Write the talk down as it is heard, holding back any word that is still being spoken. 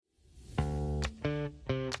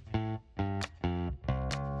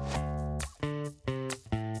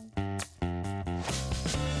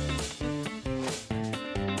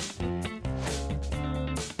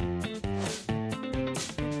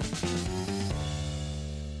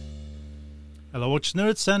Hello, watch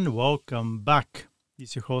nerds, and welcome back. This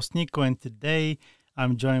is your host Nico, and today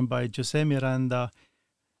I'm joined by Jose Miranda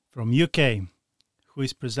from UK, who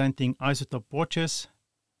is presenting Isotope watches.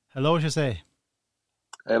 Hello, Jose.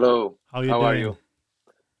 Hello, How are you how are doing? you?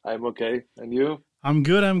 I'm okay. And you? I'm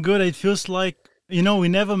good. I'm good. It feels like we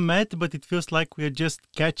never met, but it feels like we're just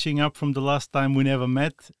catching up from the last time we never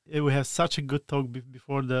met. We have such a good talk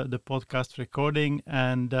before the podcast recording,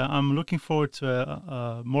 and I'm looking forward to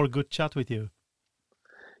a more good chat with you.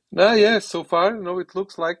 Yes, so far, it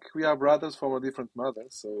looks like we are brothers from a different mother,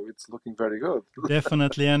 so it's looking very good.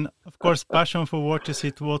 Definitely. And of course, passion for watches,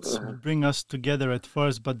 it what's Uh, bring us together at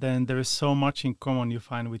first, but then there is so much in common you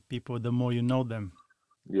find with people the more you know them.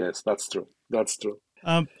 yes, that's true. That's true.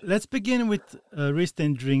 Let's begin with a wrist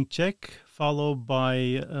and drink check, followed by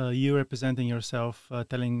you representing yourself,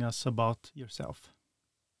 telling us about yourself.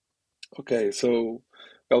 Okay, so,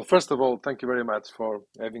 well, first of all, thank you very much for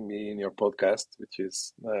having me in your podcast, which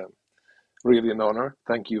is really an honor.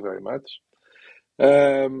 Thank you very much.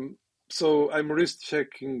 So I'm wrist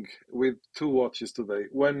checking with two watches today.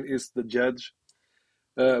 One is the Judge,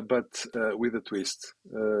 but with a twist.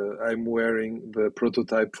 I'm wearing the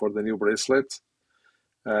prototype for the new bracelet,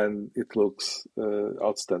 and it looks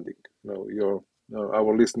outstanding.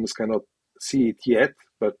 Our listeners cannot see it yet,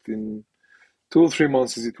 but in 2 or 3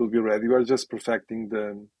 months it will be ready. We are just perfecting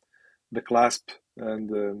the clasp, and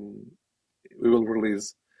we will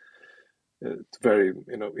release very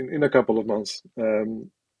in a couple of months.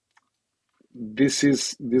 This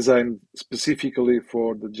is designed specifically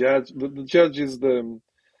for the Judge. The Judge is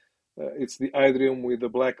it's the Idrium with the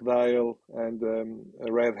black dial and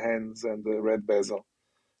red hands and the red bezel,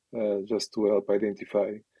 just to help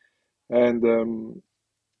identify. And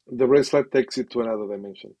the bracelet takes it to another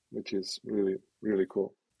dimension, which is really, really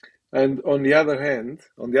cool. And on the other hand,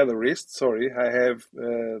 on the other wrist, sorry, I have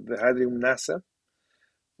the Hadrium NASA,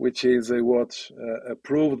 which is a watch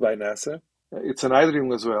approved by NASA. It's an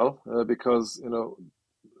Hadrium as well, because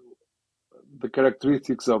the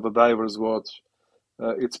characteristics of a diver's watch.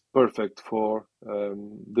 It's perfect for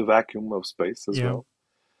the vacuum of space as Yeah.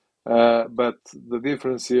 well. But the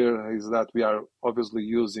difference here is that we are obviously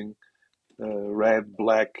using red,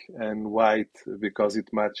 black, and white because it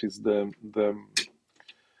matches the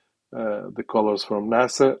colors from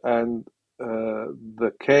NASA, and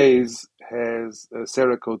the case has a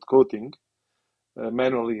Cerakote coating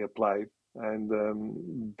manually applied, and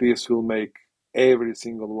this will make every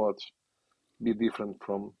single watch be different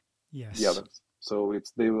from the Yes. others. So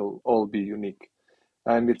they will all be unique,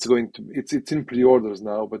 and it's in pre-orders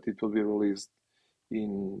now, but it will be released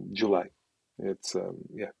in July. It's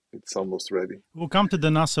almost ready. We'll come to the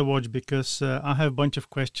NASA watch because I have a bunch of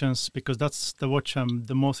questions because that's the watch I'm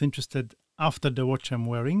the most interested after the watch I'm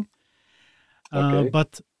wearing. Okay.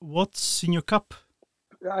 But what's in your cup?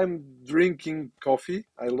 I'm drinking coffee.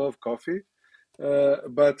 I love coffee,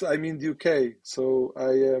 but I'm in the UK, so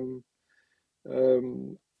I am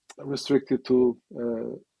restricted to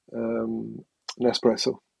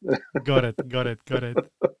Nespresso. Got it. Got it. Got it.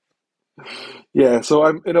 Yeah, so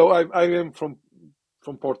I am from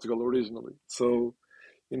Portugal originally. So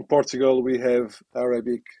in Portugal we have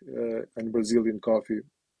Arabic and Brazilian coffee,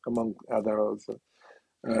 among other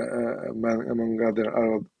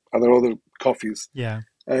coffees, Yeah.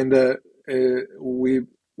 and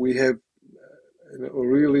we have a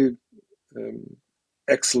really um,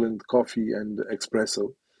 excellent coffee and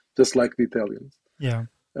espresso, just like the Italians. Yeah.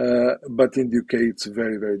 But in the UK, it's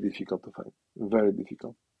very, very difficult to find. Very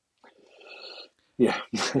difficult. Yeah.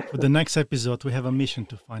 For the next episode, we have a mission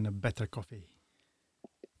to find a better coffee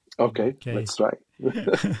in Okay, UK. let's try.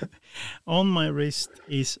 On my wrist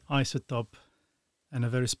is Isotope, and a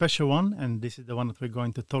very special one, and this is the one that we're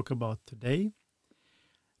going to talk about today,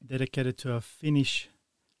 dedicated to a Finnish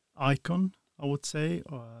icon, I would say,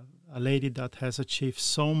 or a lady that has achieved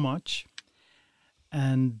so much.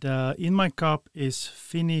 And in my cup is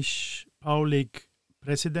Finnish Paulig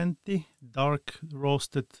Presidentti, dark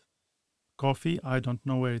roasted coffee. I don't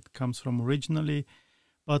know where it comes from originally,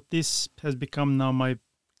 but this has become now my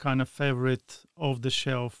kind of favorite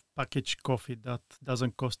off-the-shelf packaged coffee that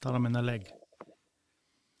doesn't cost arm and a leg.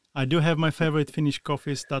 I do have my favorite Finnish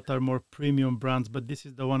coffees that are more premium brands, but this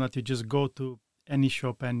is the one that you just go to any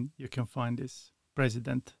shop and you can find this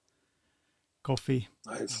President coffee,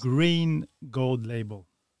 Nice, green gold label.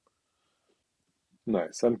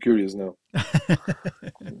 nice. I'm curious now.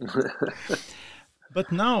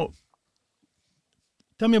 But now,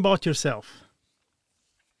 tell me about yourself.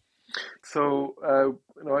 So,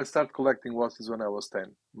 I started collecting watches when I was 10.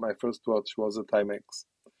 My first watch was a Timex,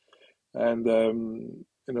 and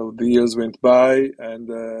the years went by, and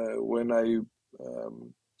when I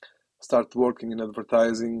start working in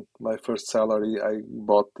advertising, my first salary, I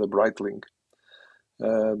bought a Breitling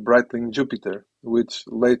Jupiter, which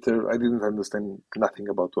later I didn't understand nothing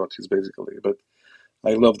about watches basically, but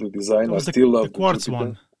I love the That design. I was still the love the quartz Jupiter.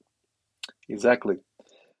 one. Exactly.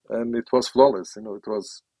 And it was flawless, it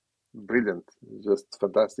was brilliant, just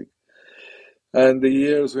fantastic. And the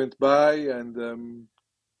years went by, and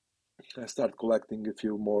I started collecting a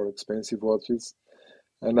few more expensive watches.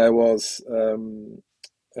 And um,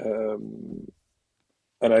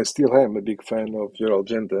 and I still am a big fan of Gerald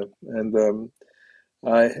Genta. And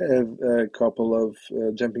I have a couple of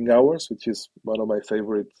jumping hours, which is one of my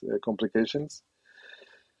favorite complications.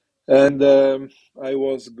 And I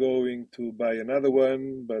was going to buy another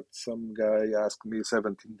one, but some guy asked me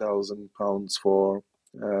 £17,000 for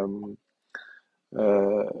um,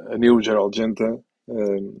 a new Gerald Genta,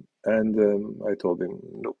 and I told him,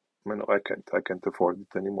 no, no, I can't afford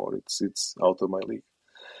it anymore. It's out of my league.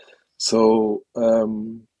 So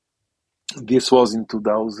this was in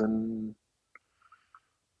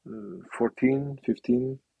 2014,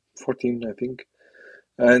 15, 14, I think.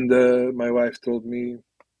 And my wife told me,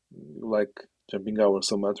 you like jumping hours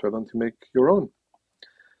so much, why don't you make your own?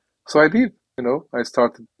 So I did. I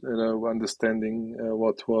started, understanding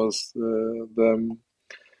what was the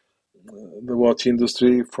watch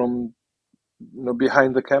industry from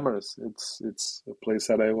behind the cameras. It's a place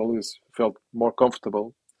that I always felt more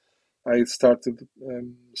comfortable. I started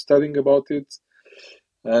studying about it,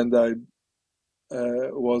 and I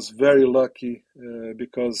was very lucky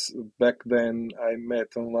because back then I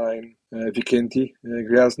met online Vikenty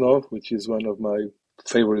Gryaznov, which is one of my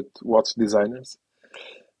favorite watch designers,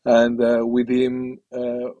 and with him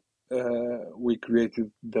we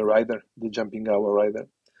created the rider, the jumping hour rider,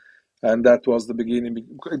 and that was the beginning.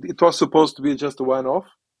 It was supposed to be just a one-off.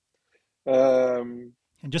 Um,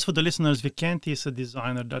 And just for the listeners, Vikenty is a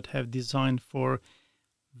designer that have designed for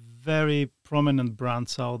very prominent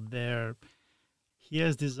brands out there. He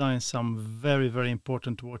has designed some very, very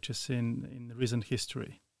important watches in recent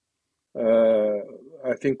history. uh,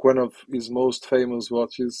 I think one of his most famous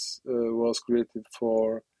watches was created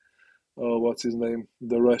for what's his name,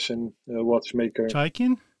 the Russian watchmaker,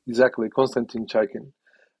 Chaikin? exactly, Konstantin Chaikin.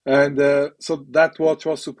 And so that watch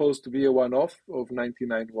was supposed to be a one-off of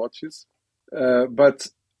 99 watches, but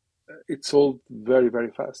it sold very,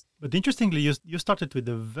 very fast. But interestingly, you started with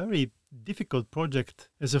a very difficult project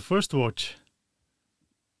as a first watch.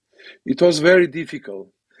 It was very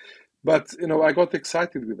difficult, but I got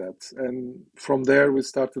excited with that, and from there we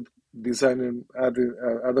started designing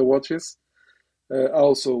other watches,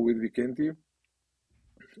 also with Vikenty,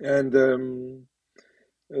 and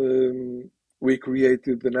we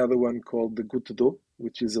created another one called the Gutedo,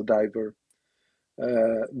 which is a diver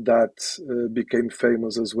that became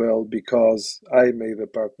famous as well because I made a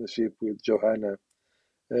partnership with Johanna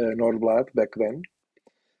Nordblad back then,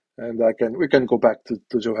 and we can go back to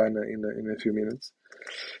Johanna in a few minutes.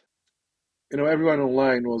 Everyone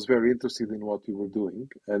online was very interested in what we were doing,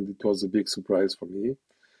 and it was a big surprise for me.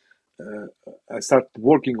 Uh, I started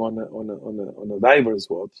working on a diver's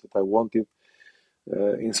watch that I wanted,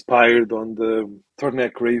 inspired on the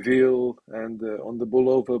Tourneck Reveal and on the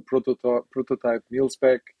Bulova prototype mil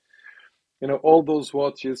spec. All those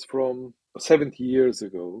watches from 70 years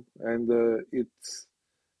ago, and it's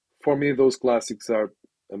for me those classics are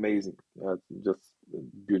amazing, just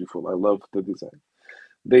beautiful. I love the design.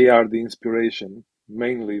 They are the inspiration,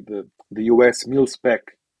 mainly the US mil spec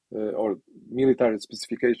or military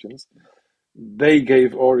specifications. They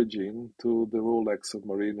gave origin to the Rolex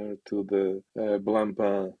Submariner, to the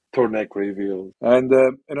Blancpain Tourneck Reveal. And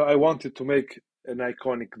I wanted to make an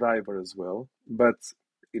iconic diver as well, but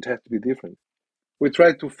it had to be different. We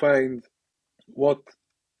tried to find what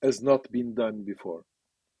has not been done before.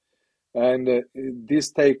 And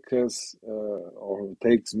this takes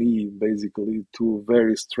me basically to a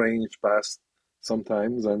very strange past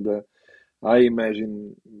sometimes. And I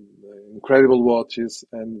imagine incredible watches,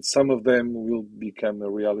 and some of them will become a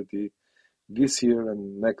reality this year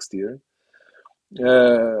and next year.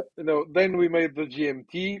 Then we made the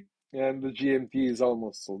GMT, and the GMT is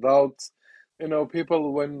almost sold out.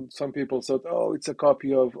 When some people said, "Oh, it's a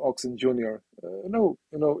copy of Oxen Junior," no,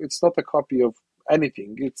 it's not a copy of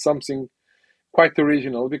anything. It's something quite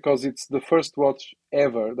original because it's the first watch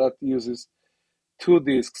ever that uses two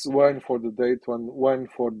discs, one for the date, one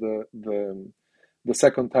for the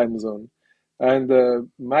second time zone. And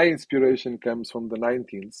my inspiration comes from the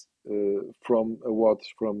 19th, from a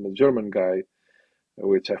watch from a German guy,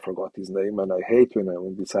 which I forgot his name, and I hate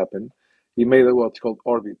when this happened. He made a watch called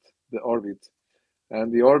Orbit, the Orbit,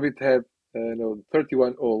 and the Orbit had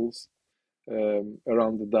 31 holes,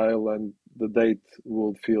 around the dial, and the date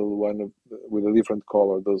will fill with a different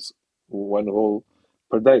color, those one hole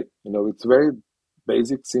per day. It's very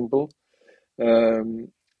basic, simple, um,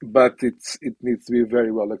 but it needs to be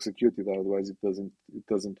very well executed. Otherwise, it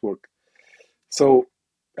doesn't work. So,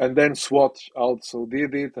 and then Swatch also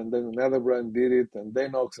did it, and then another brand did it, and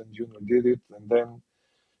then Ox and Junior did it, and then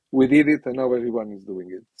we did it, and now everyone is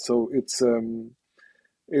doing it. So it's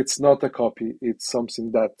not a copy. It's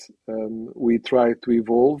something that we try to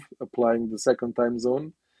evolve, applying the second time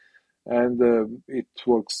zone, and it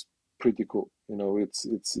works pretty cool.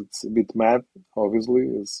 It's a bit mad, obviously,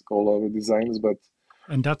 as all our designs, but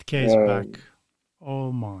And that case back. um,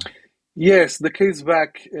 Oh my. yes, the case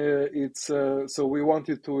back. It's so we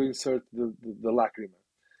wanted to insert the lacrima.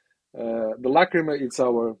 The lacrima is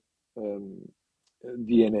our um,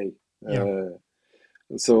 DNA. Yeah.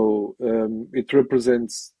 It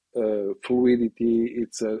represents fluidity.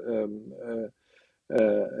 It's an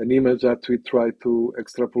image that we try to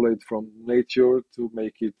extrapolate from nature to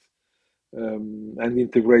make it and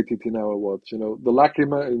integrate it in our watch. The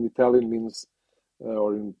lacrima in Italian means,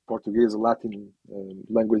 or in Portuguese, Latin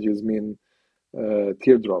languages mean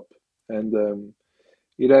teardrop, and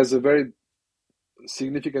it has a very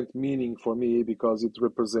significant meaning for me because it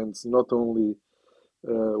represents not only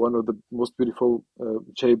one of the most beautiful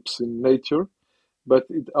shapes in nature, but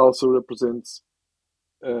it also represents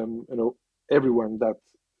everyone that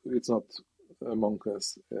it's not among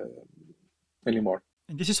us anymore.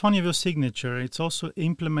 And this is one of your signature. It's also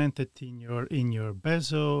implemented in your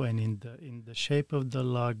bezel and in the shape of the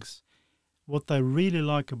lugs. What I really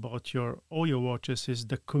like about all your watches is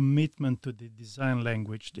the commitment to the design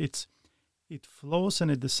language. It flows,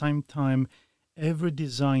 and at the same time, every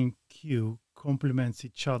design cue complements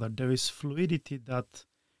each other. There is fluidity that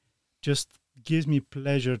just gives me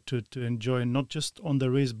pleasure to enjoy, not just on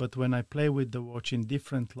the wrist, but when I play with the watch in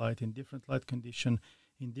different light condition,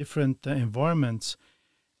 in different environments.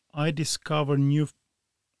 I discover new,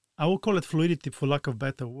 I will call it fluidity for lack of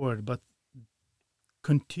better word, but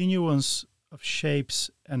continuance of shapes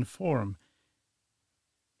and form.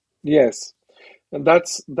 Yes, and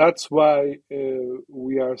that's why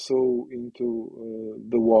we are so into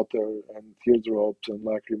the water and teardrops and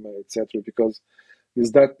lacrima, etc. Because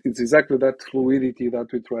it's exactly that fluidity that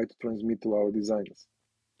we try to transmit to our designs.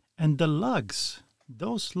 And the lugs,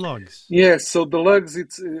 those lugs. Yes, so the lugs,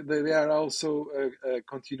 they are also a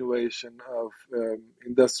continuation of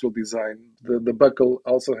industrial design. The buckle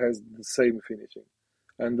also has the same finishing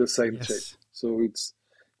and the same shape, Yes. so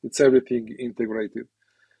it's everything integrated.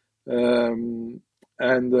 Um,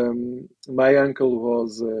 and my uncle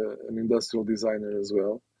was an industrial designer as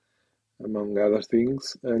well, among other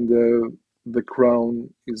things. And the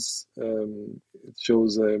crown it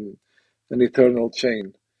shows an eternal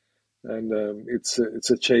chain, and it's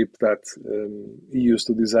a shape that he used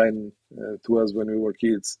to design to us when we were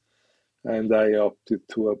kids. And I opted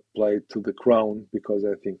to apply it to the crown because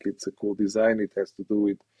I think it's a cool design. It has to do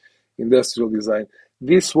with industrial design.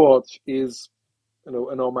 This watch is,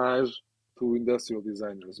 an homage to industrial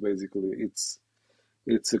designers. Basically,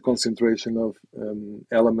 it's a concentration of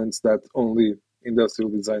elements that only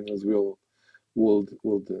industrial designers would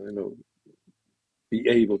be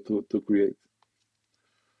able to create.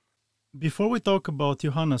 Before we talk about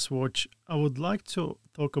Johanna's watch, I would like to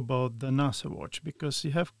talk about the NASA watch because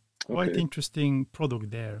you have quite Okay. interesting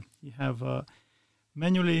product there. You have a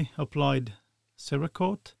manually applied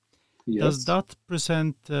Cerakote. Does Yes. that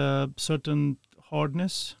present certain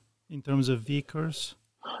hardness in terms of Vickers?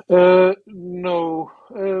 No.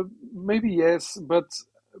 Maybe yes, but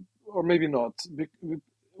or maybe not.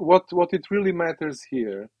 What it really matters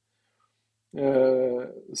here,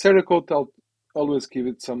 Cerakote always give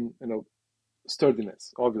it some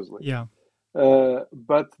sturdiness, obviously. Yeah.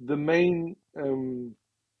 But the main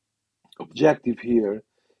objective here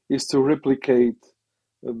is to replicate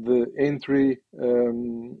the entry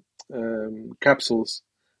capsules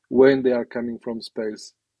when they are coming from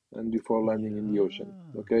space and before landing in the ocean.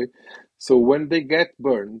 Yeah. Okay, so when they get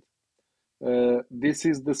burned, this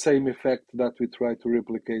is the same effect that we try to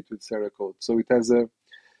replicate with Cerakote. So it has a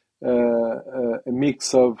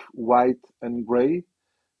mix of white and gray,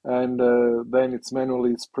 and then it's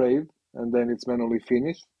manually sprayed, and then it's manually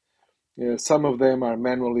finished. Some of them are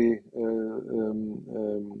manually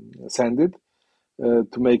sanded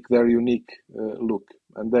to make their unique look.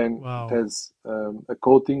 And then it Wow. has a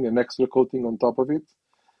coating, an extra coating on top of it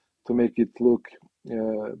to make it look.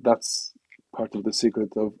 That's part of the secret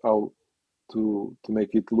of how to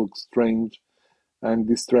make it look strange and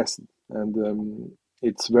distressed. And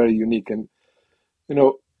it's very unique. And you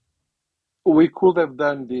know we could have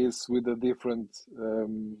done this with a different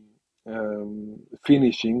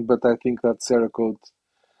finishing, but I think that Cerakote,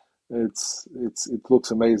 it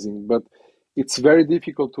looks amazing. But it's very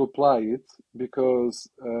difficult to apply it because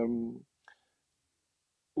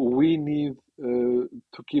we need to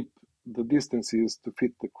keep the distances to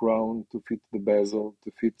fit the crown, to fit the bezel,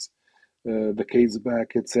 to fit the case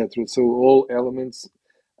back, etc. So all elements,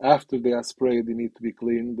 after they are sprayed, they need to be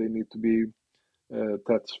cleaned. They need to be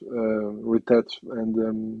retouched,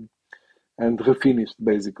 and refinished,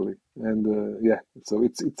 basically. And yeah, so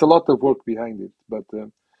it's a lot of work behind it, but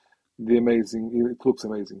it looks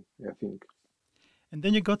amazing, I think. And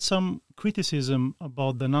then you got some criticism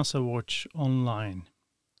about the NASA watch online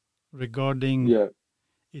regarding Yeah.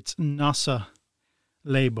 its NASA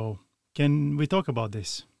label. Can we talk about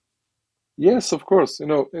this? Yes, of course.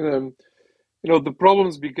 The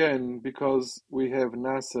problems began because we have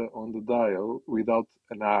NASA on the dial without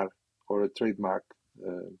an R or a trademark,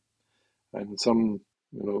 uh, and some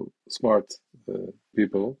smart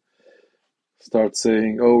people start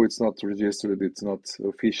saying, "Oh, it's not registered, it's not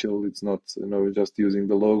official, it's not just using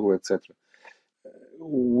the logo, etc."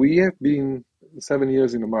 We have been 7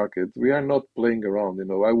 years in the market. We are not playing around.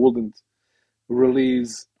 I wouldn't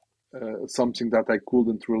release something that I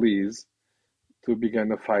couldn't release to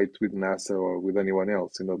begin a fight with NASA or with anyone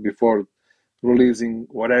else. Before releasing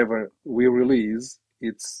whatever we release,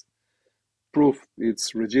 it's proof,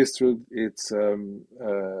 it's registered, it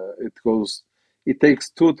takes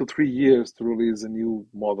 2 to 3 years to release a new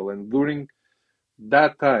model, and during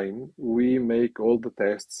that time we make all the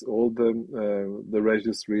tests, all the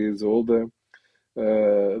registries, all the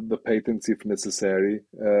patents if necessary.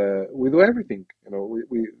 We do everything.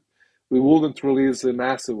 We wouldn't release a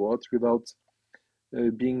NASA watch without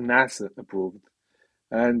being NASA approved.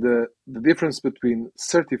 And the difference between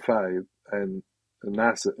certified and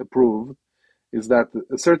NASA approved is that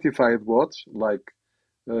a certified watch, like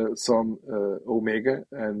some Omega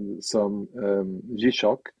and some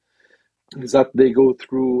G-Shock, is that they go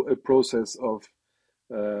through a process of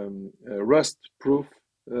rust proof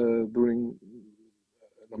during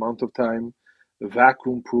an amount of time,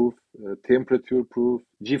 vacuum proof, temperature proof,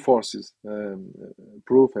 G-forces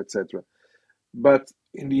proof, etc. But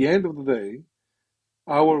in the end of the day,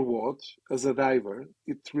 our watch, as a diver,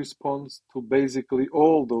 it responds to basically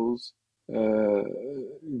all those uh,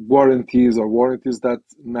 warranties that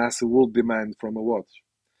NASA will demand from a watch.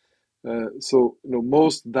 So,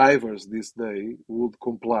 most divers this day would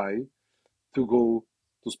comply to go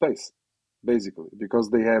to space, basically, because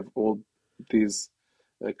they have all these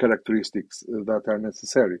characteristics that are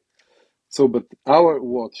necessary. So, but our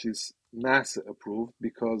watch is NASA approved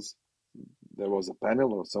because there was a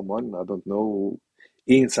panel or someone, I don't know,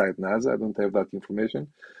 inside NASA, I don't have that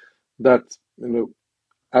information, that,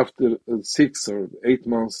 after 6 or 8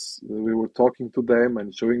 months, we were talking to them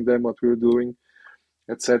and showing them what we were doing,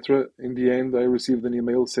 etc. In the end, I received an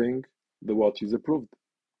email saying the watch is approved.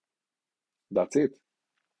 That's it.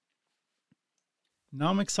 Now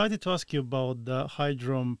I'm excited to ask you about the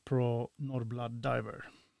Hydron Pro Norblood Diver.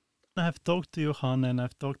 I have talked to Johan and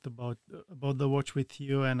I've talked about the watch with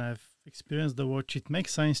you and I've experienced the watch. It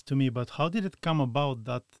makes sense to me, but how did it come about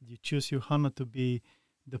that you choose Johanna to be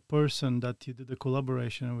the person that you do the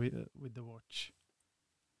collaboration with the watch?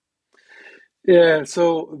 Yeah,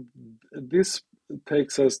 so this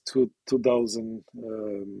takes us to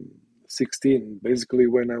 2016, basically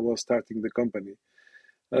when I was starting the company.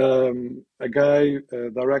 A guy, a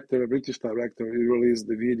director, a British director, he released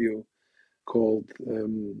the video called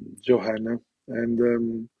Johanna,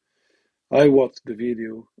 and I watched the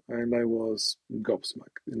video and I was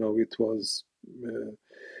gobsmacked. It was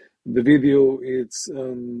the video. It's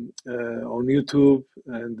on YouTube,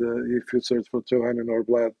 and if you search for Johanna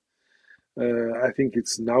Norblad, I think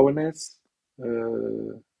it's Nauenes,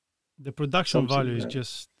 The production value something. is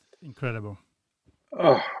just incredible.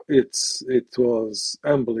 Oh, it was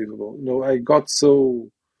unbelievable. I got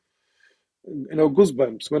so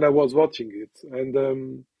goosebumps when I was watching it, and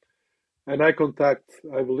I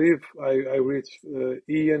believe I reached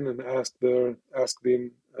Ian and asked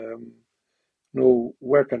him,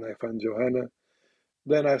 where can I find Johanna?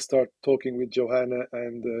 Then I start talking with Johanna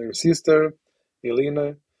and her sister,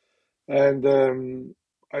 Elena, and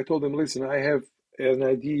I told them, listen, I have an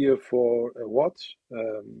idea for a watch.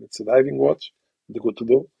 It's a diving watch, the Go to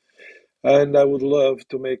Do, and I would love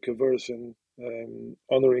to make a version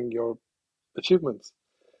honoring your achievements.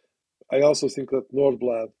 I also think that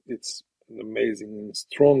Nordblad, it's an amazing and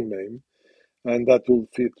strong name, and that will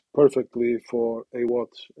fit perfectly for a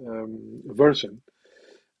watch version.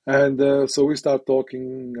 And so we start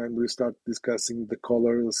talking and we start discussing the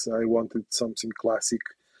colors. I wanted something classic.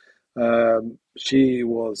 She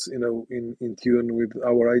was, in tune with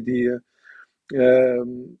our idea.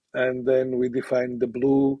 And then we defined the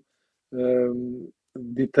blue um,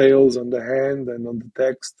 details on the hand and on the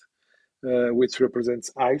text, which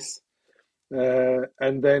represents ice.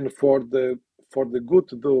 And then for the good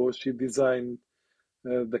though, she designed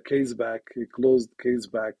the case back, a closed case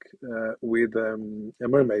back with a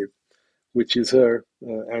mermaid, which is her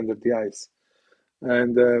under the ice.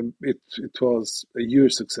 And it was a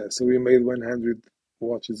huge success. So we made 100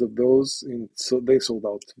 watches of those, so they sold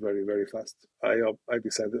out very very fast. I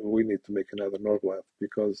decided we need to make another Norway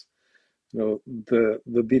because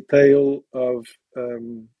the detail of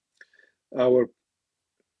our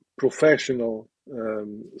professional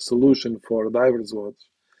solution for divers watch,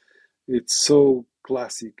 it's so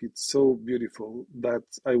classic, it's so beautiful that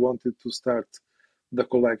I wanted to start the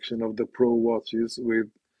collection of the pro watches with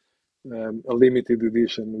a limited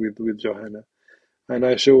edition with Johanna. And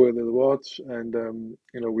I show her the watch, and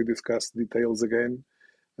we discussed details again,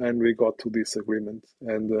 and we got to this agreement.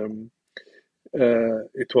 And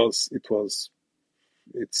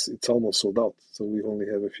it's almost sold out, so we only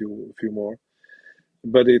have a few more.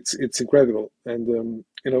 But it's incredible, and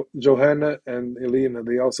Johanna and Elena,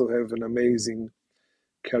 they also have an amazing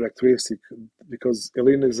characteristic because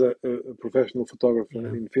Elena is a professional photographer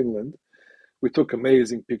Yeah. in Finland. We took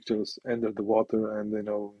amazing pictures under the water, and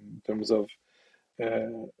in terms of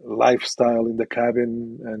lifestyle in the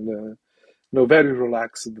cabin, and very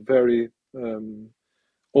relaxed, very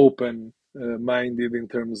open minded in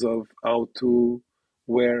terms of how to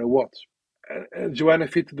wear a watch. And Joanna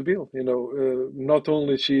fit the bill. Not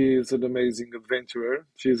only she is an amazing adventurer,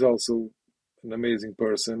 she's also an amazing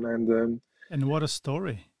person. And And what a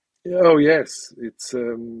story. oh yes, it's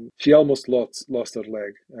she almost lost her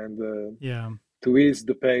leg, and Yeah. to ease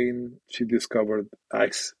the pain, she discovered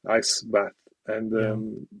ice bath, and Yeah.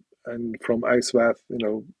 from ice bath,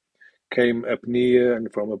 came apnea,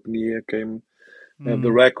 and from apnea came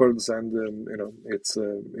the Mm. records, and it's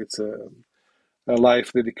a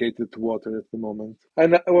life dedicated to water at the moment.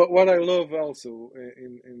 And what I love also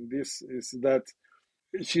in this is that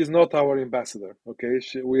she's not our ambassador. Okay,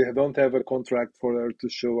 we don't have a contract for her to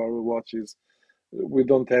show our watches. We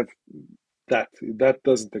don't have that. That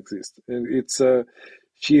doesn't exist. And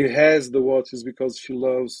she has the watches because she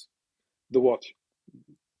loves the watch.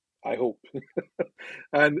 I hope,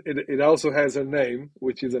 and it also has her name,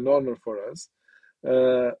 which is an honor for us.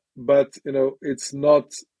 But it's not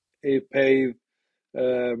a paid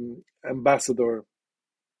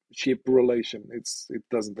ambassadorship relation. It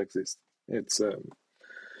doesn't exist.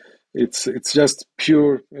 It's just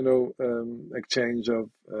pure exchange of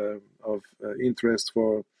interest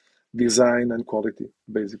for design and quality,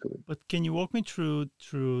 basically. But can you walk me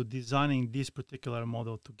through designing this particular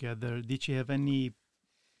model together? Did she have any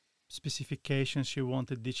specifications she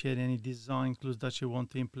wanted? Did she have any design clues that she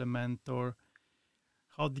wanted to implement, or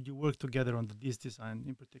how did you work together on this design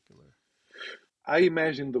in particular? I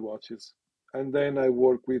imagine the watches, and then I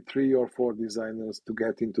work with 3 or 4 designers to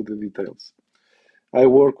get into the details. I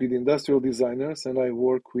work with industrial designers and I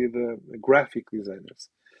work with graphic designers.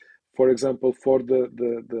 For example, for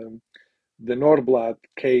the Norblad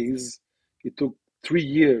case, it took 3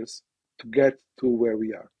 years to get to where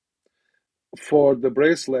we are. For the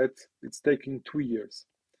bracelet, it's taking 2 years.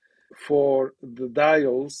 For the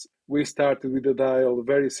dials, we started with a dial, a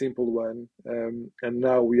very simple one, and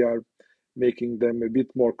now we are making them a bit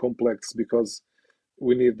more complex because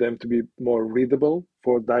we need them to be more readable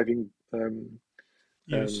for diving.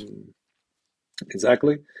 Use. Um,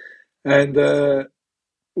 exactly. And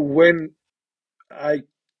when I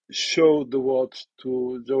showed the watch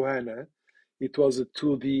to Johanna, it was a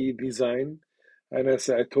 2D design. And I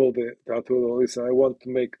told her, listen, I want to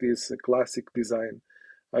make this a classic design.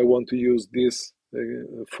 I want to use this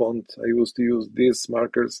font. I used to use these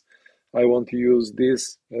markers. I want to use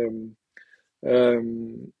this um,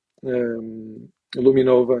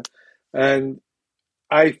 Luminova. And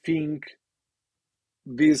I think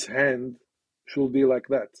this hand should be like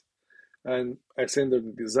that. And I sent her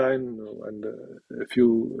the design, and a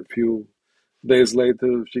few days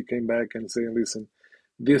later, she came back and saying, "Listen,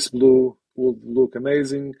 this blue would look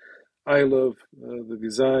amazing. I love the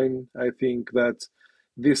design. I think that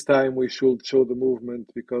this time we should show the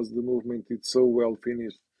movement because the movement is so well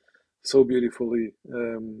finished, so beautifully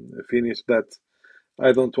finished that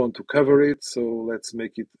I don't want to cover it. So let's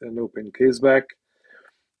make it an open case back."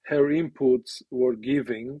 Her inputs were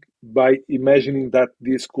giving by imagining that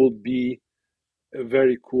this could be a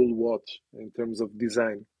very cool watch in terms of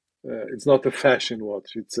design. It's not a fashion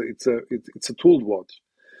watch. It's a tooled watch.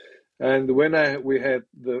 And when I we had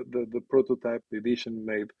the prototype, the edition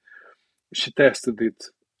made, she tested it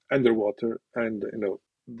underwater, and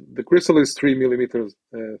the crystal is 3 millimeters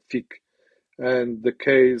thick, and the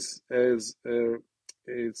case is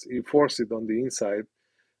enforced on the inside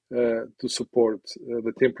to support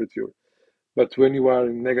the temperature. But when you are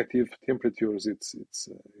in negative temperatures, it's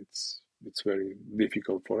very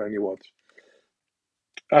difficult for any watch.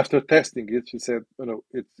 After testing it, she said,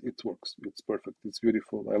 it works. It's perfect. It's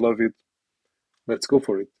beautiful. I love it. Let's go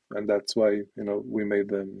for it." And that's why we made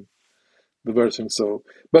the version. So,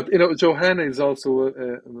 but Johanna is also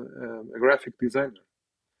a graphic designer,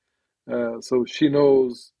 so she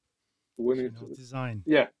knows when She it. knows design.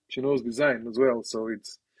 Yeah, she knows design as well. So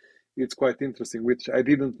it's quite interesting, which I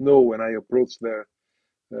didn't know when I approached there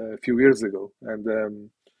a few years ago, and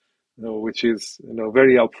which is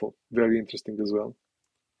very helpful, very interesting as well.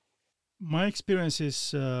 My experience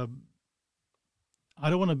is I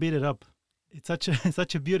don't want to beat it up. It's such a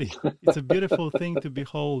such a beauty. It's a beautiful thing to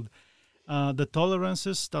behold. The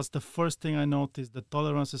tolerances, that's the first thing I noticed. The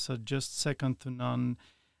tolerances are just second to none.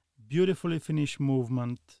 Beautifully finished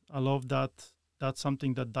movement. I love that. That's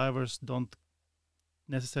something that divers don't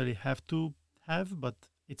necessarily have to have, but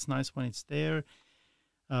it's nice when it's there.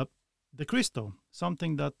 Uh, the crystal,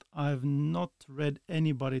 something that I've not read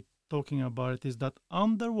anybody talking about it, is that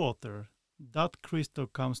underwater, that crystal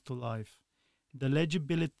comes to life. The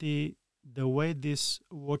legibility, the way this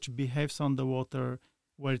watch behaves underwater,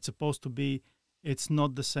 where it's supposed to be, it's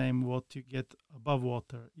not the same what you get above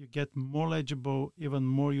water. You get more legible, even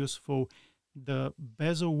more useful. The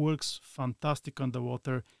bezel works fantastic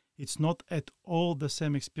underwater. It's not at all the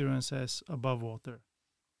same experience as above water.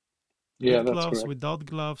 Yeah, With that's gloves, correct. without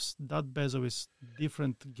gloves, that bezel is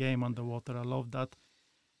different game underwater. I love that.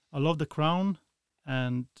 I love the crown,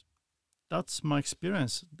 and that's my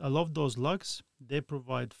experience. I love those lugs. They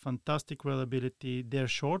provide fantastic reliability. They're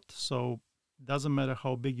short, so doesn't matter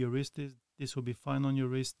how big your wrist is. This will be fine on your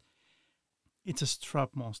wrist. It's a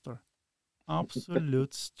strap monster.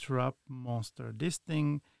 Absolute strap monster. This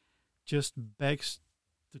thing just begs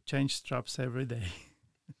to change straps every day.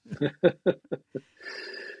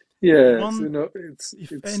 Yes, One, it's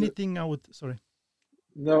if it's anything, I would. Sorry.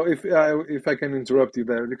 no, if I can interrupt you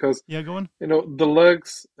there, because Yeah, go on. the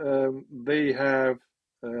lugs, they have,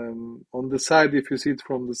 on the side, if you see it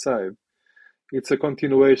from the side, it's a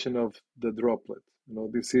continuation of the droplet.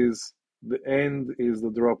 This is the end is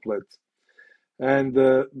the droplet, and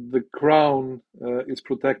the crown is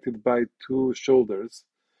protected by two shoulders.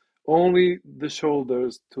 Only the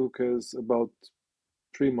shoulders took us about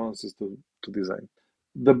 3 months to design.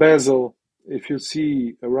 The bezel, if you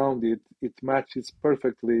see around it, it matches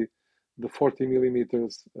perfectly the 40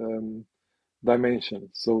 millimeters dimension.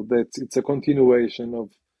 So that it's a continuation of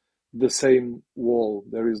the same wall.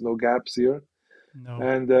 There is no gaps here, No,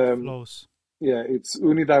 and it flows. yeah, it's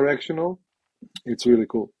unidirectional. It's really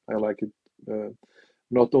cool. I like it,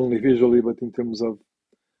 not only visually but in terms of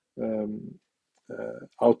um,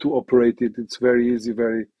 how to operate it. It's very easy,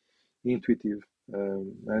 very intuitive,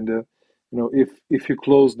 and if you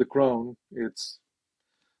close the crown, it's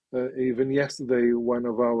even yesterday one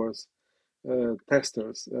of our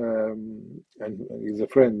testers, and he's a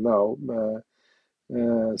friend now.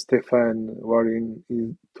 Stefan Warin, he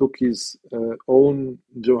took his own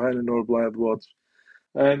Johanna Norblad watch,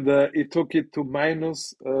 and he took it to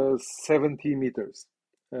minus 70 meters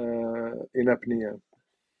in apnea.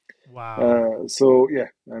 Wow. So yeah,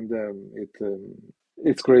 and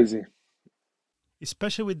it's crazy.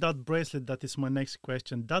 Especially with that bracelet, that is my next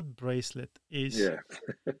question. That bracelet is Yeah,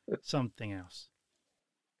 something else.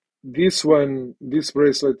 this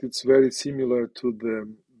bracelet, it's very similar to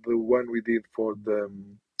the one we did for the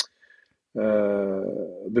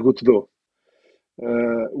Good to Do,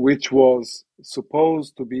 which was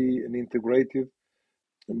supposed to be an integrated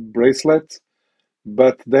bracelet,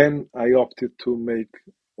 but then I opted to make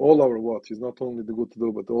all our watches, not only the Good to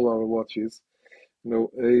Do, but all our watches,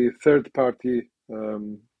 a third party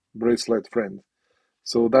bracelet friend.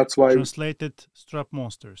 So that's why, Translated strap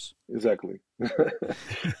monsters. exactly,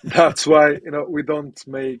 that's why we don't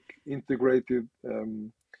make integrated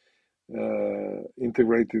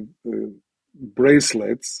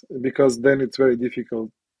bracelets, because then it's very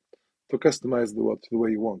difficult to customize the watch the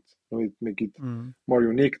way you want. Make it Mm. more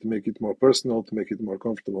unique, to make it more personal, to make it more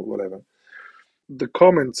comfortable, whatever. The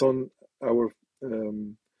comments on our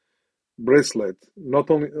bracelet, not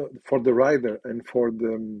only for the rider and for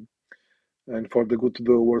the good to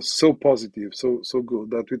do, were so positive, so good,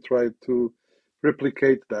 that we tried to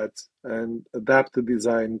replicate that and adapt the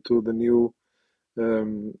design to the new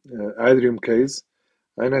Idrium case,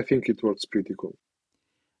 and I think it works pretty cool.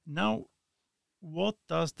 Now, what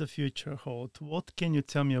does the future hold? What can you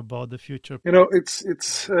tell me about the future?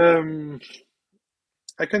 It's.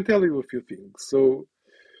 I can tell you a few things. So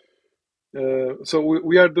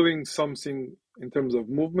we are doing something in terms of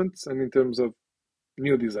movements and in terms of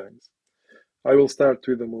new designs. I will start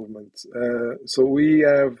with the movements. So we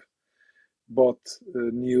have bought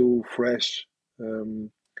a new, fresh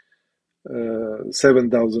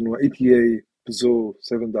 7001 ETA PSO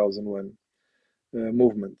 7001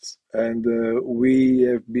 movements, and we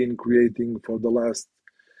have been creating for the last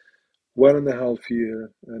 1.5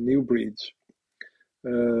 year a new bridge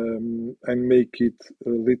and make it a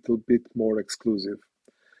little bit more exclusive,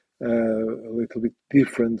 a little bit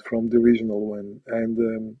different from the original one.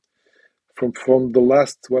 And from the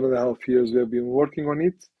last 1.5 years we have been working on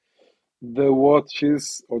it. The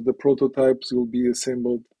watches or the prototypes will be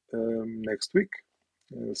assembled next week.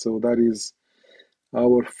 So that is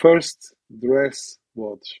our first dress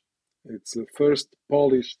watch. It's the first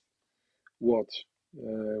polished watch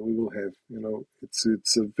we will have. It's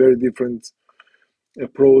a very different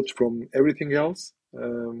approach from everything else.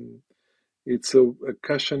 It's a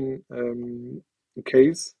cushion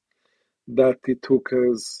case that it took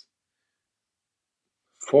us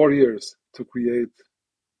 4 years to create.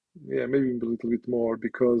 Yeah, maybe a little bit more,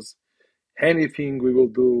 because anything we will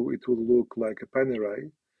do, it will look like a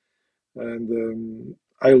Panerai, and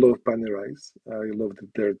I love Panerais. I love the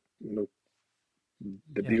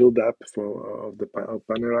Yeah, build up of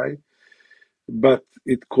Panerai, but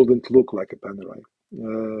it couldn't look like a Panerai.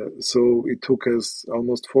 So it took us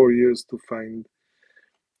almost 4 years to find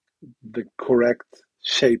the correct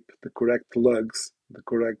shape, the correct lugs, the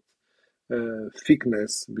correct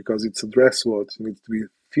thickness, because it's a dress watch. It needs to be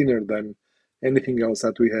thinner than anything else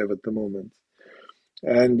that we have at the moment.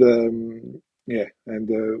 And yeah, and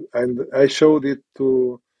I showed it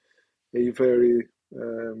to a very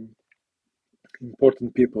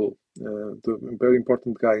important people, to a very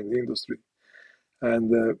important guy in the industry,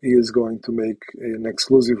 and he is going to make an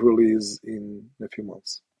exclusive release in a few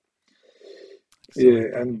months. Yeah,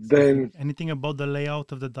 exciting, and exciting. then Anything about the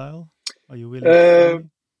layout of the dial? Are you willing to tell uh, me?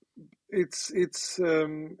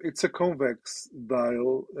 it's a convex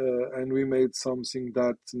dial, and we made something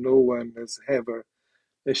that no one has ever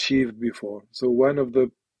achieved before. So one of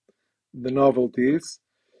the novelties,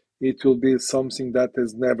 it will be something that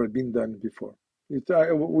has never been done before.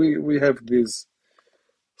 We have these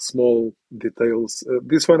small details.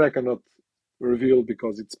 This one I cannot reveal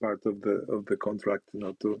because it's part of the contract,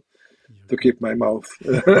 You're to good. keep my mouth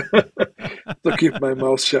to keep my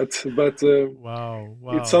mouth shut. But Wow, it's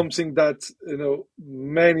wow. something that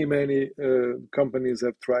many companies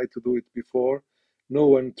have tried to do it before. No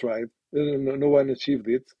one tried. No one achieved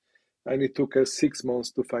it, and it took us 6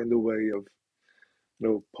 months to find a way of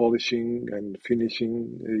polishing and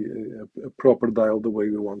finishing a proper dial the way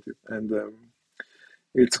we want it. And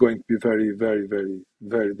it's going to be very, very, very,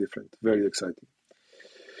 very different, very exciting.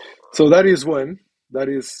 So that is one. That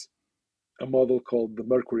is a model called the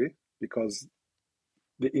Mercury, because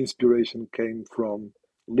the inspiration came from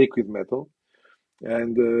liquid metal,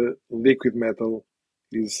 and liquid metal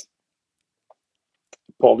is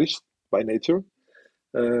polished by nature,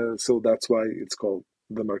 so that's why it's called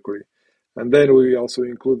the Mercury. And then we also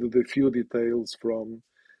included a few details from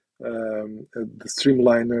the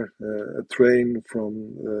Streamliner, a train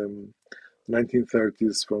from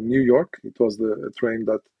 1930s from New York. It was a train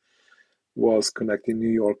that was connecting New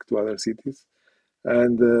York to other cities.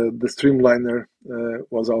 And the Streamliner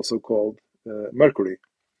was also called Mercury.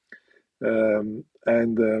 And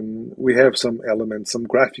we have some elements, some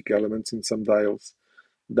graphic elements in some dials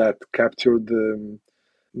that capture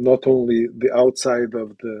not only the outside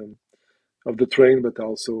of the train, but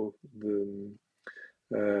also the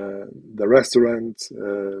restaurant.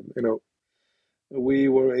 We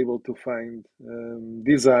were able to find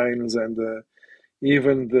designs, and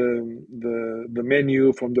even the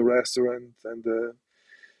menu from the restaurant, and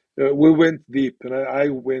we went deep, and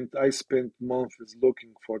I spent months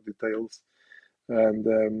looking for details, and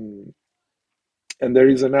there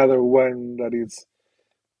is another one that is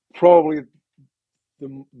probably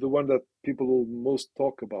the one that people will most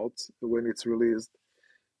talk about when it's released.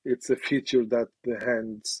 It's a feature that the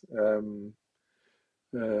hands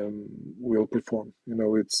will perform.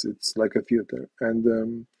 It's like a theater,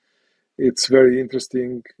 and it's very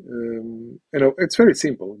interesting. It's very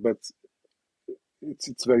simple, but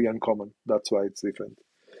it's very uncommon. That's why it's different.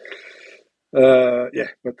 Yeah,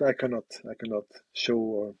 but I cannot show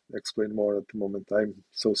or explain more at the moment. I'm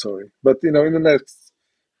so sorry, but in the next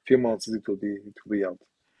few months it will be out.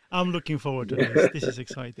 I'm looking forward to this. This is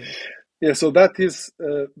exciting. Yeah, so that is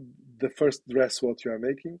the first dress what you are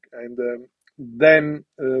making, and then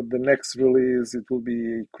the next release it will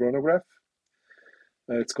be a chronograph.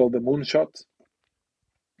 It's called the Moonshot.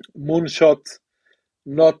 Moonshot,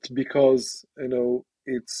 not because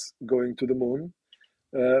it's going to the moon,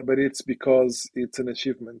 but it's because it's an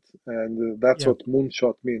achievement, and that's Yeah, what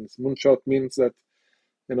Moonshot means. Moonshot means that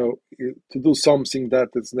to do something that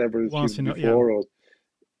is never once achieved in a, yeah. before, or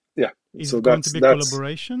yeah. Is So it going to be that's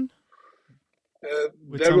collaboration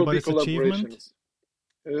with there will be somebody's achievement?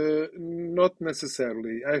 collaborations. Not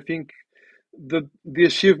necessarily. I think the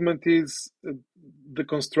achievement is the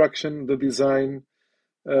construction, the design,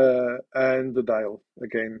 and the dial.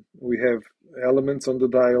 Again, we have elements on the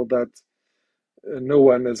dial that no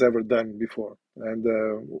one has ever done before. And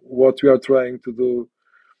what we are trying to do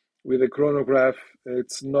with a chronograph,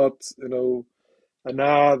 it's not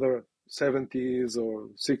another 70s or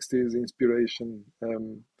 60s inspiration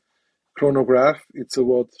chronograph. It's a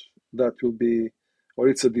watch that will be, or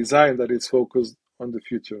it's a design that is focused on the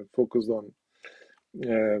future, focused on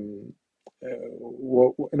um,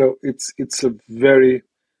 it's a very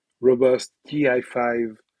robust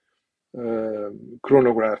TI5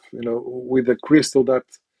 chronograph, with a crystal that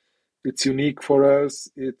it's unique for us.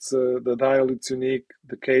 It's the dial, it's unique.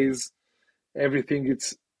 The case, everything,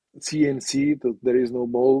 it's CNC. There is no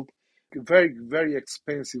mold. Very, very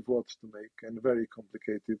expensive watch to make and very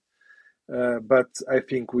complicated. But I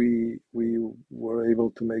think we were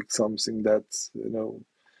able to make something that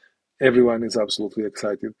everyone is absolutely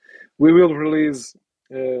excited. We will release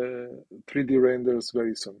 3D renders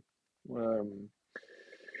very soon. Um,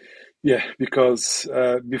 yeah, because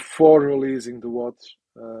before releasing the watch,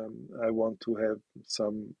 I want to have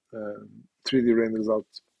some 3D renders out.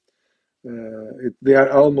 They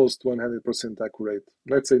are almost 100% accurate.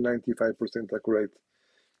 Let's say 95% accurate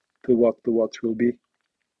to what the watch will be.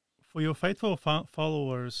 For your faithful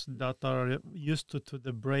followers that are used to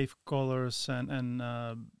the brave colors and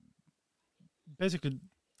basically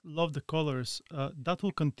love the colors, that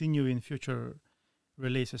will continue in future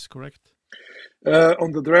releases, correct?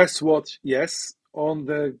 On the dress watch, yes. On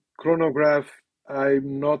the chronograph,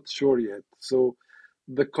 I'm not sure yet. So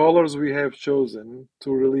the colors we have chosen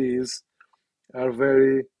to release are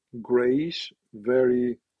very grayish,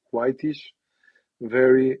 very whitish,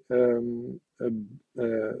 very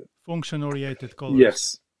Function oriented colors.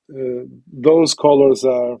 yes. Those colors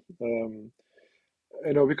are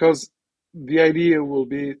because the idea will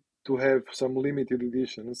be to have some limited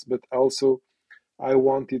editions, but also I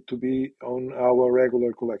want it to be on our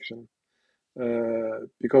regular collection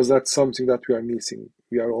because that's something that we are missing.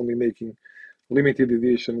 We are only making limited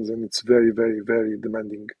editions, and it's very, very, very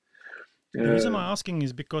demanding. The reason Uh, I'm asking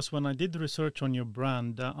is because when I did research on your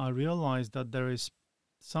brand, I realized that there is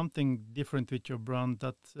something different with your brand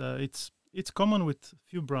that it's common with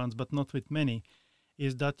few brands, but not with many.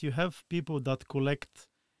 Is that you have people that collect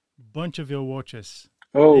bunch of your watches.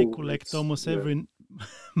 They oh, collect it's almost yeah, every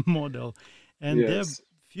model, and there are yes.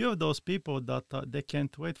 few of those people that they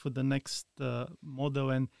can't wait for the next model,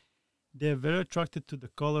 and they're very attracted to the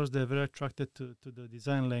colors. They're very attracted to the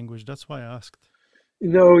design language. That's why I asked.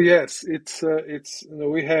 No, yes, it's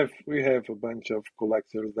we have a bunch of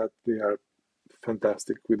collectors that they are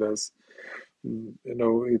fantastic with us.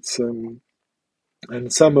 It's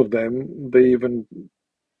and some of them they even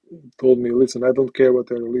told me, listen, I don't care what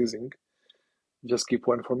they're releasing, just keep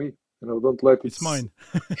one for me. Don't let it. It's mine.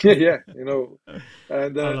 Yeah, yeah,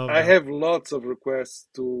 and I love I that. have lots of requests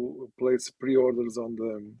to place pre-orders on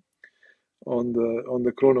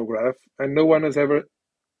the chronograph, and no one has ever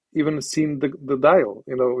even seen the dial.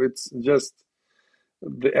 It's just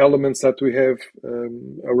the elements that we have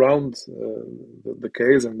around the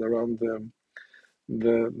case and around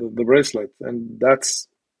the bracelet, and that's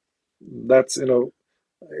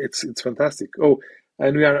it's fantastic. Oh,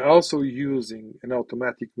 and we are also using an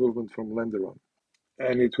automatic movement from Lenderon,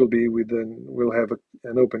 and it will be we'll have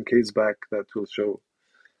an open case back that will show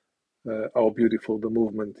how beautiful the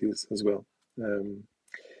movement is as well. Um,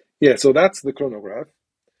 yeah, so that's the chronograph,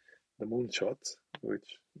 the moonshot, which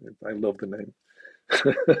I love the name.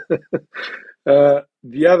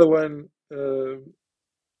 The other one,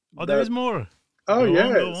 Oh, there that is more. oh Go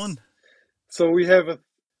on, go yes, on. so we have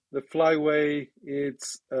the flyway.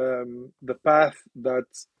 It's the path that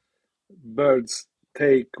birds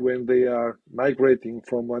take when they are migrating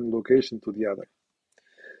from one location to the other.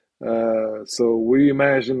 So we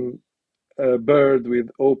imagine a bird with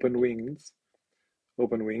open wings,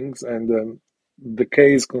 and the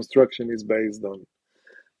case construction is based on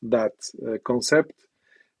that concept,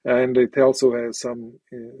 and it also has some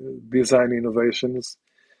design innovations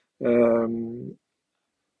um,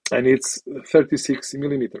 and it's 36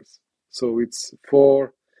 millimeters. So it's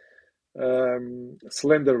for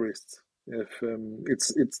slender wrists. If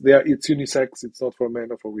it's there, it's unisex. It's not for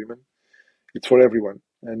men or for women. It's for everyone.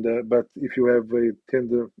 And but if you have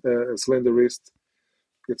a slender wrist,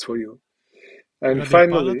 it's for you. Will And it be a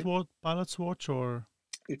finally, pilot's watch or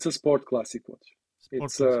it's a sport classic watch. sport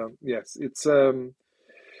It's classic? yes, it's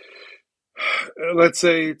let's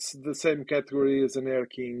say it's the same category as an Air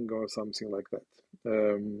King or something like that.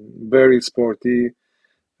 Very sporty,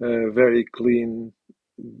 very clean,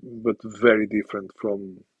 but very different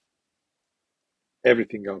from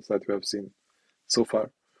everything else that we have seen so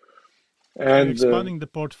far. So you're And expanding the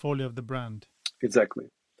portfolio of the brand. exactly.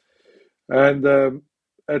 And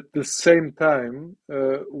at the same time,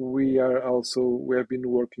 we have been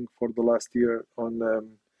working for the last year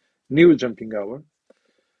on new jumping hour,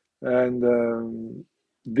 and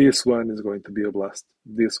this one is going to be a blast.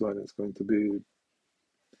 This one is going to be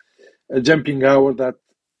a jumping hour that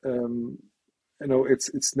um,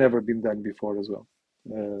 it's never been done before as well.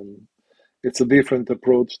 Um, it's a different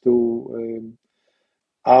approach to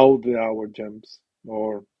how the hour jumps,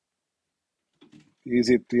 or is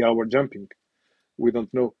it the hour jumping? We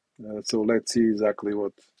don't know. So let's see exactly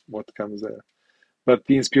what comes there. But the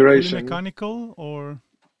Fully inspiration, mechanical or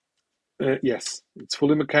yes, it's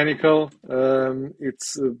fully mechanical.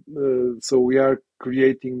 It's so we are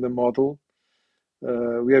creating the model.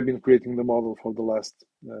 We have been creating the model for the last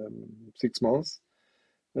 6 months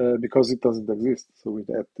because it doesn't exist. So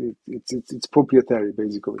it's proprietary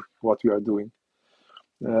basically what we are doing,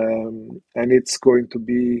 and it's going to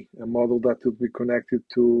be a model that will be connected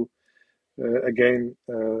to again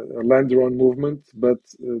a land-drawn movement, but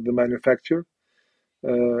the manufacturer,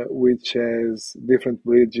 which has different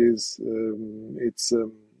bridges. It's a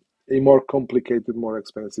more complicated, more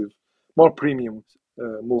expensive, more premium so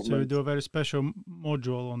you movement. do a very special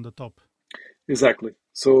module on the top? Exactly.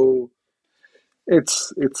 So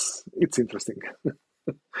it's interesting.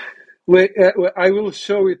 I will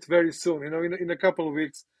show it very soon. In a couple of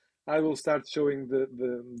weeks, I will start showing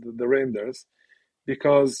the renders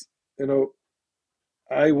because you know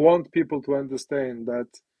I want people to understand that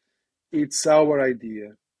it's our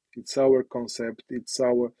idea, it's our concept, it's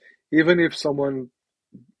our. Even if someone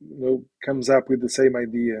comes up with the same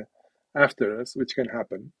idea after us, which can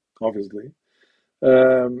happen, obviously.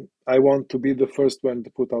 I want to be the first one to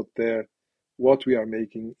put out there what we are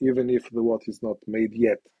making, even if the what is not made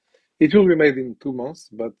yet. It will be made in 2 months,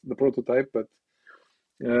 but the prototype. But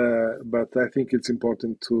I think it's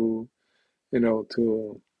important to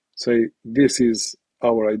to say this is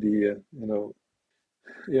our idea.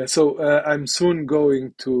 Yeah. So I'm soon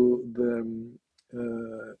going to the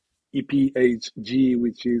EPHG,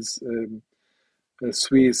 which is a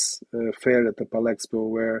Swiss fair at the Palexpo,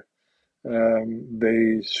 where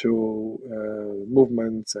they show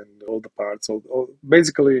movements and all the parts.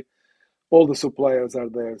 Basically, all the suppliers are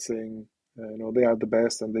there saying, they are the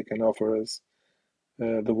best and they can offer us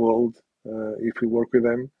the world if we work with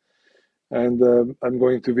them. And I'm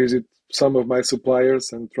going to visit some of my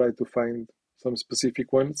suppliers and try to find some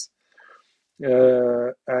specific ones.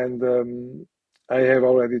 And I have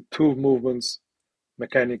already two movements,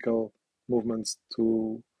 mechanical movements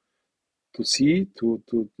to see, to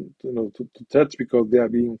touch because they are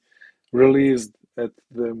being released at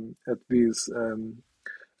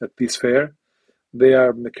this fair. They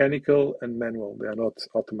are mechanical and manual. They are not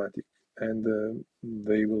automatic, and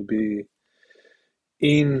they will be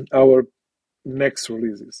in our next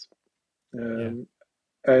releases. Yeah. Um,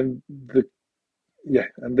 and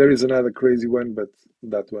and there is another crazy one, but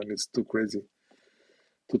that one is too crazy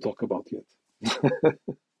to talk about yet.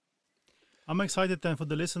 I'm excited, and for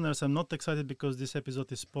the listeners, I'm not excited because this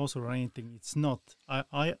episode is sponsored or anything. It's not.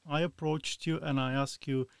 I approached you and I asked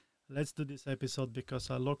you, let's do this episode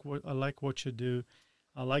because I like what you do.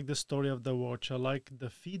 I like the story of the watch. I like the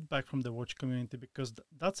feedback from the watch community because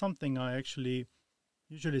that's something I actually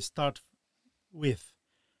usually start with.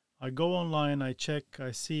 I go online, I check,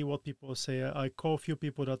 I see what people say. I call a few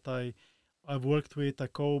people that I've worked with. I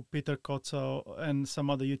call Peter Kotza and some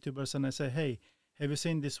other YouTubers, and I say, "Hey, have you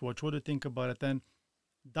seen this watch? What do you think about it?" And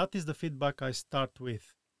that is the feedback I start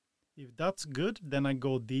with. If that's good, then I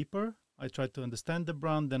go deeper. I try to understand the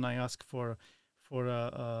brand. Then I ask for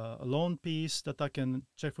a loan piece that I can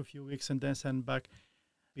check for a few weeks and then send back.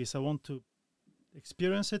 Piece I want to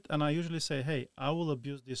experience it, and I usually say, "Hey, I will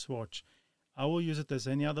abuse this watch. I will use it as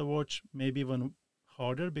any other watch, maybe even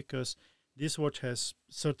harder because this watch has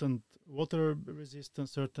certain water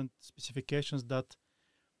resistance, certain specifications that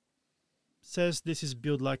says this is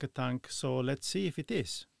built like a tank. So let's see if it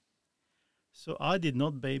is." So I did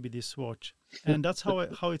not baby this watch, and that's how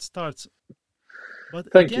it starts.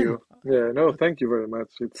 But Thank again, you. Yeah, no, but thank you very much.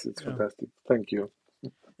 It's yeah, fantastic. Thank you.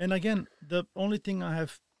 and again, the only thing I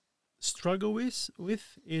have struggle with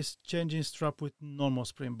is changing strap with normal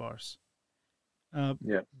spring bars, uh,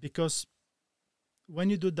 Yeah. because when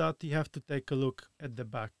you do that, you have to take a look at the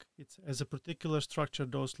back. It's as a particular structure,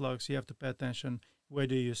 those lugs, you have to pay attention where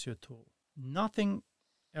do you use your tool. Nothing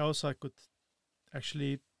else I could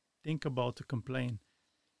actually think about to complain.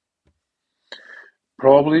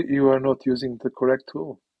 Probably you are not using the correct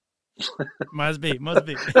tool. Must be, must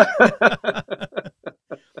be.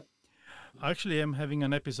 Actually, I'm having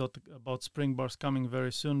an episode about spring bars coming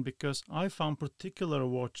very soon because I found particular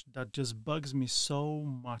watch that just bugs me so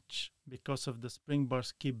much because of the spring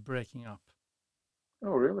bars keep breaking up.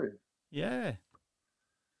 Oh, really? Yeah,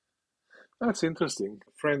 That's interesting.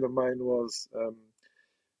 A friend of mine was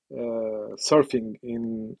surfing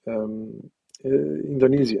in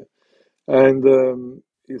Indonesia, and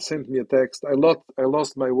he sent me a text. I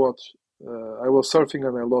lost my watch. I was surfing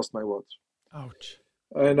and I lost my watch. ouch.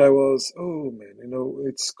 And I was, oh man,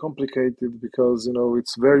 it's complicated because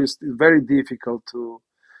it's very difficult to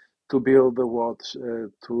build a watch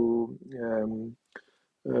to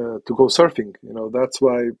go surfing. That's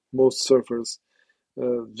why most surfers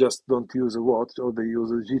just don't use a watch, or they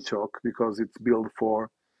use a G-Shock because it's built for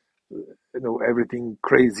everything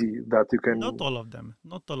crazy that you Not can. all of them,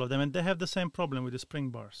 not all of them, and they have the same problem with the spring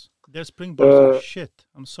bars. Their spring bars are Uh, shit.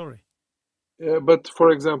 I'm sorry. but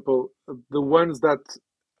for example, the ones that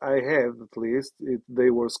I had, at least, they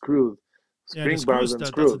were screwed, Yeah, the spring bars screws, and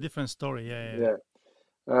that's a screwed. different story. Yeah. Yeah,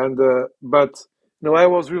 and but I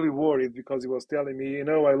was really worried because he was telling me,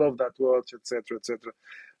 I love that watch, etc., etc.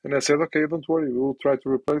 And I said, okay, don't worry, we'll try to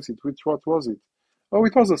replace it. Which watch was it? Oh,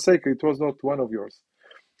 it was a Seiko. It was not one of yours.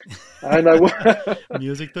 And I was,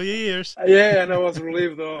 Music to your ears. yeah, and I was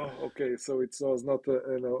relieved. Oh, okay, so it was not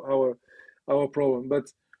our problem. But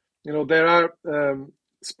there are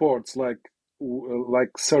sports like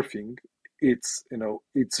surfing. It's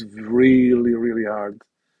really really hard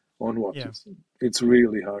on Yeah, watches. It's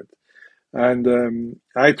really hard. And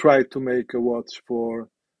I tried to make a watch for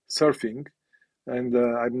surfing, and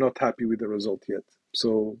I'm not happy with the result yet.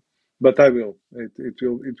 So, but I will.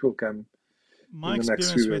 It will come my in the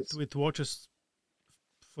next few experience with years. watches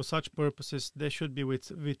for such purposes, they should be with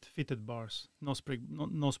fitted bars, no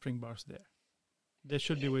spring bars there. They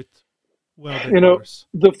should be with welded You know, bars.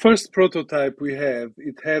 the first prototype we had,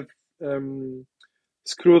 it had um,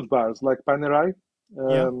 screwed bars like Panerai.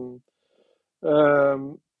 Yeah, Um,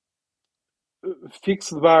 um,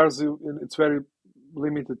 Fixed bars, it's very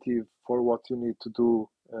limitative for what you need to do.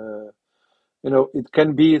 It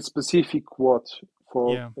can be a specific watch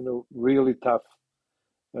for yeah, really tough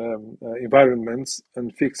environments,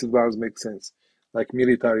 and fixed bars make sense, like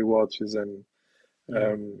military watches and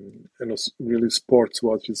yeah, really sports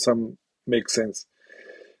watches. Some make sense.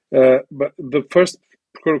 But the first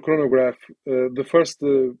chronograph, the first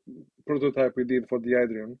prototype we did for the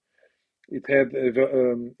Adrian, it had a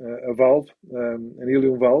valve, an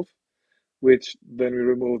helium valve, which then we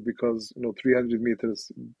removed because 300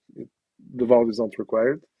 meters, it, the valve is not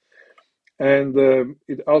required, and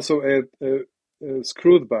it also had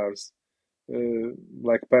screwed bars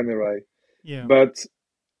like Panerai. yeah, But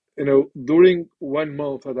during 1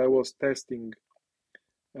 month that I was testing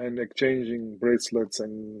and exchanging bracelets yeah.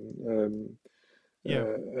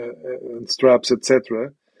 and straps,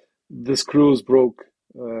 etc., the screws broke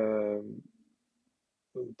 3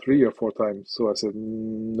 or 4 times. So I said,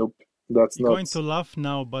 nope, that's You're not. going to laugh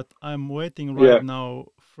now, but I'm waiting right Yeah. now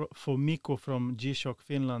for Mikko from G-Shock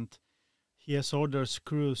Finland. He has ordered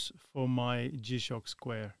screws for my G-Shock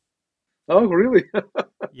Square. Oh, really?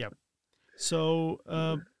 Yep. So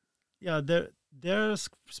yeah, there's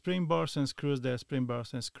spring bars and screws. There's spring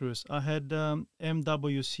bars and screws. I had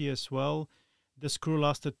MWC as well. The screw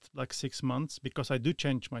lasted like 6 months because I do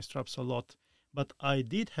change my straps a lot. But I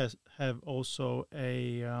did have also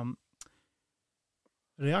a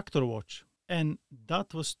reactor watch, and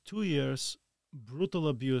that was 2 years brutal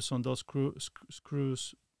abuse on those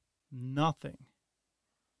screws. Nothing.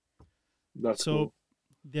 That's So cool.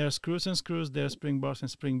 there are screws and screws, there are spring bars and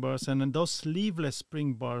spring bars, and then those sleeveless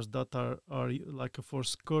spring bars that are like for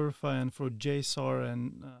Scurfa and for JSR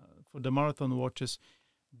and for the marathon watches.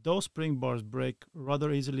 Those spring bars break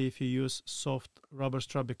rather easily if you use soft rubber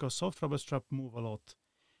strap because soft rubber strap move a lot,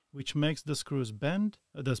 which makes the screws bend,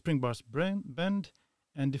 the spring bars bend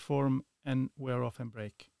and deform and wear off and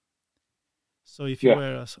break. So if you Yeah.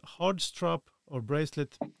 wear a hard strap or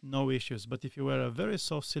bracelet, no issues. But if you wear a very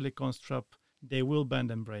soft silicone strap, they will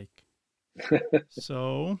bend and break.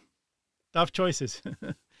 So tough choices.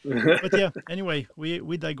 But yeah, anyway,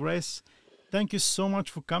 we digress. Thank you so much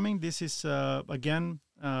for coming. This is again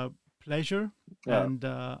pleasure, Yeah. and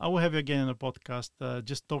I will have you again on the podcast,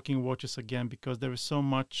 just talking watches again because there is so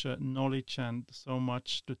much knowledge and so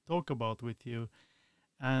much to talk about with you.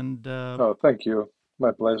 And Oh, thank you.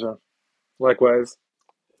 My pleasure. Likewise.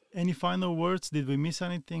 any final words? Did we miss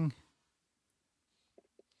anything?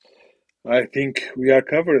 I think we are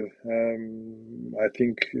covered. I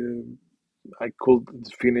think I could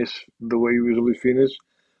finish the way we usually finish,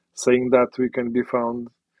 saying that we can be found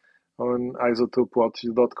on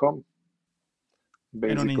isotopewatches.com.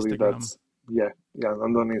 And on Basically, Instagram. yeah,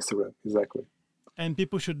 and on Instagram, exactly. And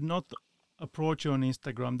people should not approach you on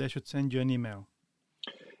Instagram. They should send you an email.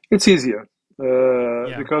 It's easier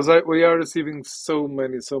Yeah, because we are receiving so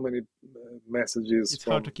many messages it's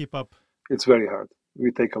hard to from. keep up. It's very hard.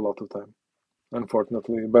 We take a lot of time,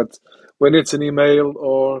 unfortunately. But when it's an email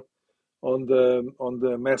or on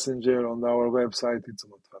the messenger on our website, it's a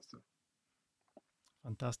lot faster.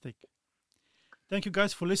 Fantastic. Thank you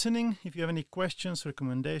guys for listening. If you have any questions,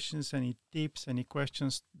 recommendations, any tips, any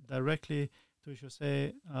questions directly to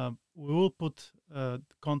Jose, we will put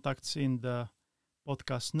contacts in the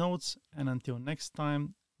podcast notes. And until next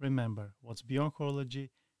time, remember what's beyond horology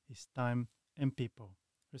is time and people.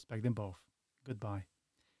 Respect them both. Goodbye.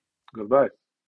 Goodbye.